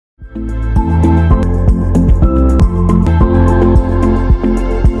Doctor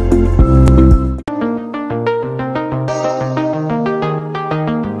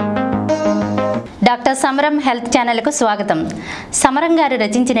సమరం health ఛానల్కు స్వాగతం. సమరం గారు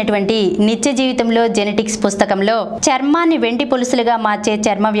రచించినటువంటి నిత్య జీవితంలో జెనెటిక్స్ పుస్తకంలో చర్మాన్ని వెండి పొలుసులుగా మార్చే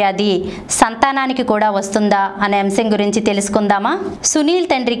చర్మ వ్యాధి సంతానానికి కూడా వస్తుందా అనే అంశం గురించి తెలుసుకుందామా?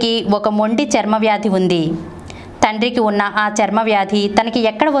 సునీల్ తండ్రికి ఒక మొండి చర్మ వ్యాధి ఉంది. తండ్రికి ఉన్న ఆ చర్మ వ్యాధి తనకి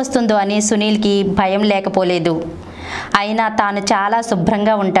ఎక్కడ వస్తుందో అని సునీల్కి భయం లేకపోలేదు. అయినా తాను చాలా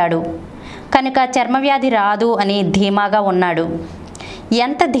శుభ్రంగా ఉంటాడు కనుక చర్మ వ్యాధి రాదు అని ధీమాగా ఉన్నాడు.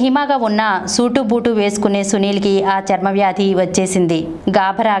 ఎంత ధీమాగా ఉన్నా సూటు బూటు వేసుకునే సునీల్కి ఆ చర్మవ్యాధి వచ్చేసింది.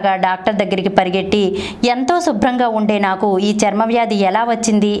 గాభరాగా డాక్టర్ దగ్గరికి పరిగెట్టి ఎంతో శుభ్రంగా ఉండే నాకు ఈ చర్మవ్యాధి ఎలా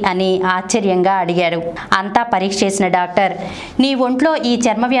వచ్చింది అని ఆశ్చర్యంగా అడిగాడు. అంతా పరీక్ష చేసిన డాక్టర్, నీ ఒంట్లో ఈ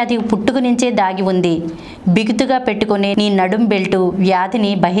చర్మవ్యాధి పుట్టుక నుంచే దాగి ఉంది. బిగుతుగా పెట్టుకునే నీ నడుం బెల్టు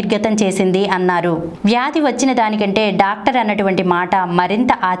వ్యాధిని బహిర్గతం చేసింది అన్నారు. వ్యాధి వచ్చిన దానికంటే డాక్టర్ అన్నటువంటి మాట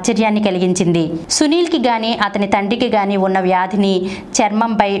మరింత ఆశ్చర్యాన్ని కలిగించింది. సునీల్కి గాని అతని తండ్రికి గాని ఉన్న వ్యాధిని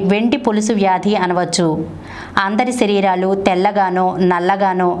చర్మంపై వెండి పొలుసు వ్యాధి అనవచ్చు. అందరి శరీరాలు తెల్లగానో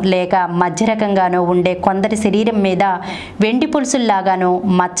నల్లగానో లేక మధ్యరకంగానో ఉండే కొందరి శరీరం మీద వెండి పొలుసుల్లాగానో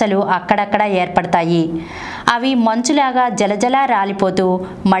మచ్చలు అక్కడక్కడ ఏర్పడతాయి. అవి మంచులాగా జలజలా రాలిపోతూ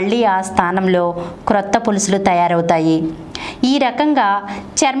మళ్ళీ ఆ స్థానంలో క్రొత్త పొలుసులు తయారవుతాయి. ఈ రకంగా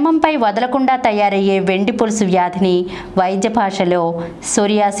చర్మంపై వదలకుండా తయారయ్యే వెండి పొలుసు వ్యాధిని వైద్య భాషలో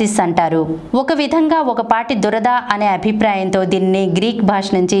సోరియాసిస్ అంటారు. ఒక విధంగా ఒకపాటి దురద అనే అభిప్రాయంతో దీన్ని గ్రీక్ భాష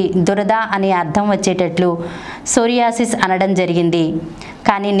నుంచి దురద అనే అర్థం వచ్చేటట్లు సోరియాసిస్ అనడం జరిగింది.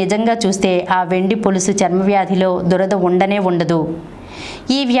 కానీ నిజంగా చూస్తే ఆ వెండి పొలుసు చర్మవ్యాధిలో దురద ఉండనే ఉండదు.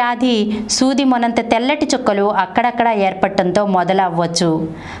 ఈ వ్యాధి సూది మొనంత తెల్లటి చుక్కలు అక్కడక్కడ ఏర్పడటంతో మొదలవ్వచ్చు.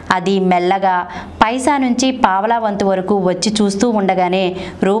 అది మెల్లగా పైసా నుంచి పావలా వంతు వరకు వచ్చి చూస్తూ ఉండగానే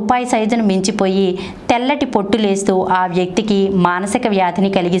రూపాయి సైజును మించిపోయి తెల్లటి పొట్టులేస్తూ ఆ వ్యక్తికి మానసిక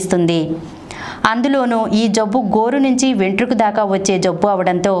వ్యాధిని కలిగిస్తుంది. అందులోనూ ఈ జబ్బు గోరు నుంచి వెంట్రుకు దాకా వచ్చే జబ్బు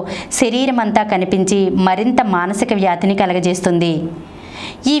అవడంతో శరీరం అంతా కనిపించి మరింత మానసిక వ్యాధిని కలగజేస్తుంది.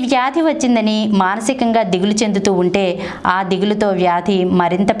 ఈ వ్యాధి వచ్చిందని మానసికంగా దిగులు చెందుతూ ఉంటే ఆ దిగులుతో వ్యాధి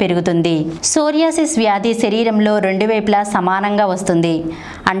మరింత పెరుగుతుంది. సోరియాసిస్ వ్యాధి శరీరంలో రెండు వైపులా సమానంగా వస్తుంది.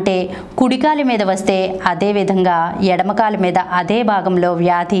 అంటే కుడికాలు మీద వస్తే అదే విధంగా ఎడమకాలు మీద అదే భాగంలో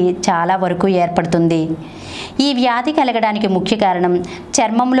వ్యాధి చాలా వరకు ఏర్పడుతుంది. ఈ వ్యాధి కలగడానికి ముఖ్య కారణం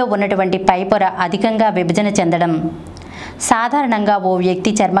చర్మంలో ఉన్నటువంటి పైపొర అధికంగా విభజన చెందడం. సాధారణంగా ఓ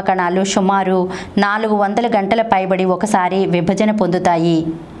వ్యక్తి చర్మ కణాలు సుమారు 400 గంటల పైబడి ఒకసారి విభజన పొందుతాయి.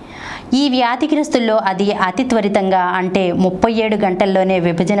 ఈ వ్యాధిగ్రస్తుల్లో అది అతి త్వరితంగా అంటే 37 గంటల్లోనే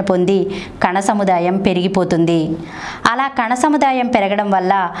విభజన పొంది కణ సముదాయం పెరిగిపోతుంది. అలా కణ సముదాయం పెరగడం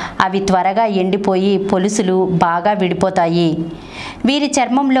వల్ల అవి త్వరగా ఎండిపోయి పొలుసులు బాగా విడిపోతాయి. వీరి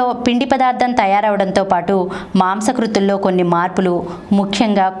చర్మంలో పిండి పదార్థం తయారవడంతో పాటు మాంసకృతుల్లో కొన్ని మార్పులు,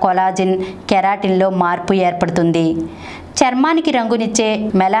 ముఖ్యంగా కొలాజిన్, కెరాటిన్లో మార్పు ఏర్పడుతుంది. చర్మానికి రంగునిచ్చే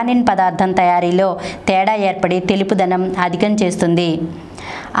మెలానిన్ పదార్థం తయారీలో తేడా ఏర్పడి తెలుపుదనం అధికం చేస్తుంది.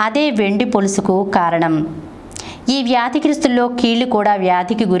 అదే వెండి పొలుసుకు కారణం. ఈ వ్యాధిగ్రస్తుల్లో కీళ్లు కూడా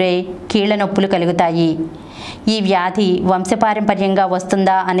వ్యాధికి గురై కీళ్ల నొప్పులు కలుగుతాయి. ఈ వ్యాధి వంశపారంపర్యంగా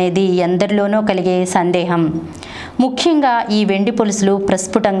వస్తుందా అనేది ఎందరిలోనూ కలిగే సందేహం. ముఖ్యంగా ఈ వెండి పొలుసులు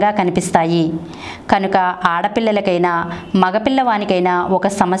ప్రస్ఫుటంగా కనిపిస్తాయి కనుక ఆడపిల్లలకైనా మగపిల్లవానికైనా ఒక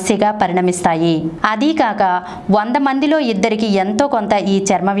సమస్యగా పరిణమిస్తాయి. అదీకాక 100 మందిలో 2కి ఎంతో కొంత ఈ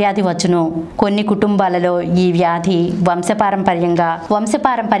చర్మ వ్యాధి వచ్చును. కొన్ని కుటుంబాలలో ఈ వ్యాధి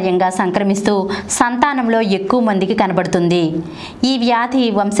వంశపారంపర్యంగా సంక్రమిస్తూ సంతానంలో ఎక్కువ మందికి కనబడుతుంది. ఈ వ్యాధి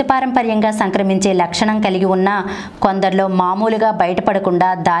వంశపారంపర్యంగా సంక్రమించే లక్షణం కలిగి ఉన్న కొందరిలో మామూలుగా బయటపడకుండా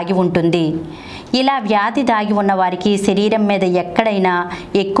దాగి ఉంటుంది. ఇలా వ్యాధి దాగి ఉన్న వారికి శరీరం మీద ఎక్కడైనా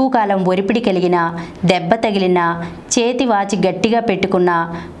ఎక్కువ కాలం ఒరిపిడి కలిగినా, దెబ్బ తగిలినా, చేతి వాచి గట్టిగా పెట్టుకున్నా,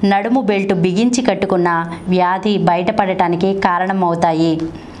 నడుము బెల్టు బిగించి కట్టుకున్నా వ్యాధి బయటపడటానికి కారణమవుతాయి.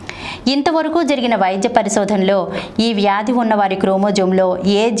 ఇంతవరకు జరిగిన వైద్య పరిశోధనలో ఈ వ్యాధి ఉన్నవారి క్రోమోజోమ్లో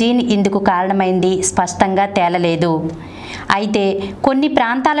ఏ జీన్ ఇందుకు కారణమైంది స్పష్టంగా తేలలేదు. అయితే కొన్ని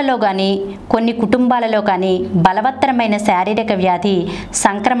ప్రాంతాలలో కానీ కొన్ని కుటుంబాలలో కానీ బలవత్తరమైన శారీరక వ్యాధి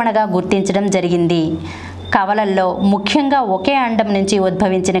సంక్రమణగా గుర్తించడం జరిగింది. కవలల్లో, ముఖ్యంగా ఒకే అండం నుంచి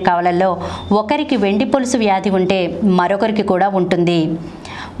ఉద్భవించిన కవలల్లో ఒకరికి వెండి పొలుసు వ్యాధి ఉంటే మరొకరికి కూడా ఉంటుంది.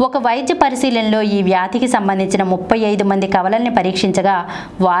 ఒక వైద్య పరిశీలనలో ఈ వ్యాధికి సంబంధించిన 35 మంది కవలల్ని పరీక్షించగా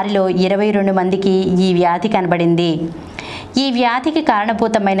వారిలో 22 మందికి ఈ వ్యాధి కనబడింది. ఈ వ్యాధికి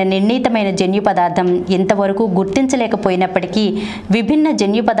కారణభూతమైన నిర్ణీతమైన జన్యు పదార్థం ఇంతవరకు గుర్తించలేకపోయినప్పటికీ విభిన్న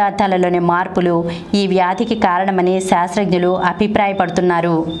జన్యు పదార్థాలలోని మార్పులు ఈ వ్యాధికి కారణమని శాస్త్రజ్ఞులు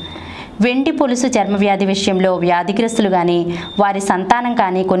అభిప్రాయపడుతున్నారు. వెండి పొలుసు చర్మ వ్యాధి విషయంలో వ్యాధిగ్రస్తులు కానీ వారి సంతానం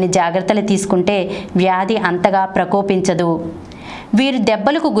కానీ కొన్ని జాగ్రత్తలు తీసుకుంటే వ్యాధి అంతగా ప్రకోపించదు. వీరు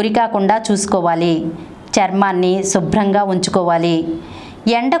దెబ్బలకు గురి కాకుండా చూసుకోవాలి. చర్మాన్ని శుభ్రంగా ఉంచుకోవాలి.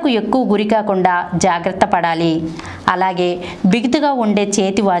 ఎండకు ఎక్కువ గురి కాకుండా జాగ్రత్త పడాలి. అలాగే బిగుతుగా ఉండే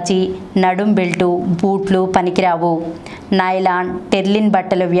చేతి వాచి, నడుం బెల్టు, బూట్లు పనికిరావు. నైలాన్, టెర్లిన్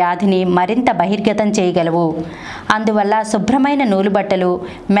బట్టలు వ్యాధిని మరింత బహిర్గతం చేయగలవు. అందువల్ల శుభ్రమైన నూలు బట్టలు,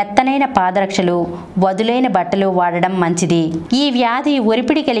 మెత్తనైన పాదరక్షలు, వదులైన బట్టలు వాడడం మంచిది. ఈ వ్యాధి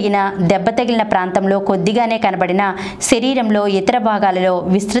ఒరిపిడి కలిగిన దెబ్బ తగిలిన ప్రాంతంలో కొద్దిగానే కనబడిన శరీరంలో ఇతర భాగాలలో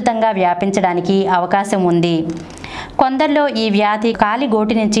విస్తృతంగా వ్యాపించడానికి అవకాశం ఉంది. కొందరిలో ఈ వ్యాధి కాలి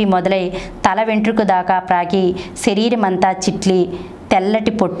గోటి నుంచి మొదలై తల వెంట్రుక దాకా ప్రాకి శరీరమంతా చిట్లి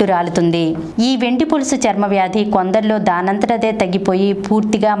తెల్లటి పొట్టు రాలుతుంది. ఈ వెండి పొలుసు చర్మ వ్యాధి కొందరిలో దానంతటదే తగ్గిపోయి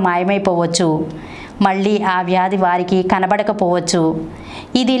పూర్తిగా మాయమైపోవచ్చు. మళ్ళీ ఆ వ్యాధి వారికి కనబడకపోవచ్చు.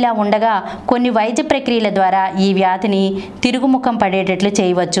 ఇది ఇలా ఉండగా కొన్ని వైద్య ప్రక్రియల ద్వారా ఈ వ్యాధిని తిరుగుముఖం పడేటట్లు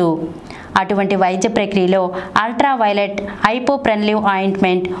చేయవచ్చు. అటువంటి వైద్య ప్రక్రియలో ultraviolet, హైపోప్రెన్లివ్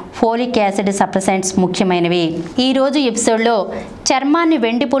ointment, folic acid suppressants ముఖ్యమైనవి. ఈరోజు ఎపిసోడ్లో చర్మాన్ని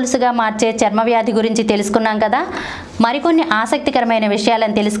వెండి పొలుసుగా మార్చే చర్మ వ్యాధి గురించి తెలుసుకున్నాం కదా. మరికొన్ని ఆసక్తికరమైన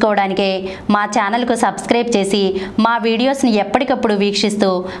విషయాలను తెలుసుకోవడానికే మా ఛానల్కు సబ్స్క్రైబ్ చేసి మా వీడియోస్ని ఎప్పటికప్పుడు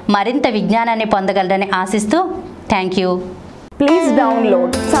వీక్షిస్తూ మరింత విజ్ఞానాన్ని పొందగలరని ఆశిస్తూ thank you. Please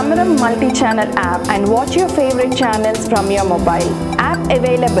download Samaram multi-channel app and watch your favorite channels from your mobile. App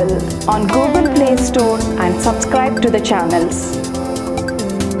available on Google Play Store and subscribe to the channels.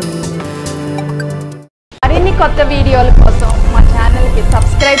 మరిన్ని కొత్త వీడియోల కోసం మా ఛానల్ కి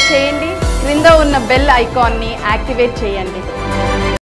సబ్స్క్రైబ్ చేయండి. క్రింద ఉన్న బెల్ ఐకాన్ ని యాక్టివేట్ చేయండి.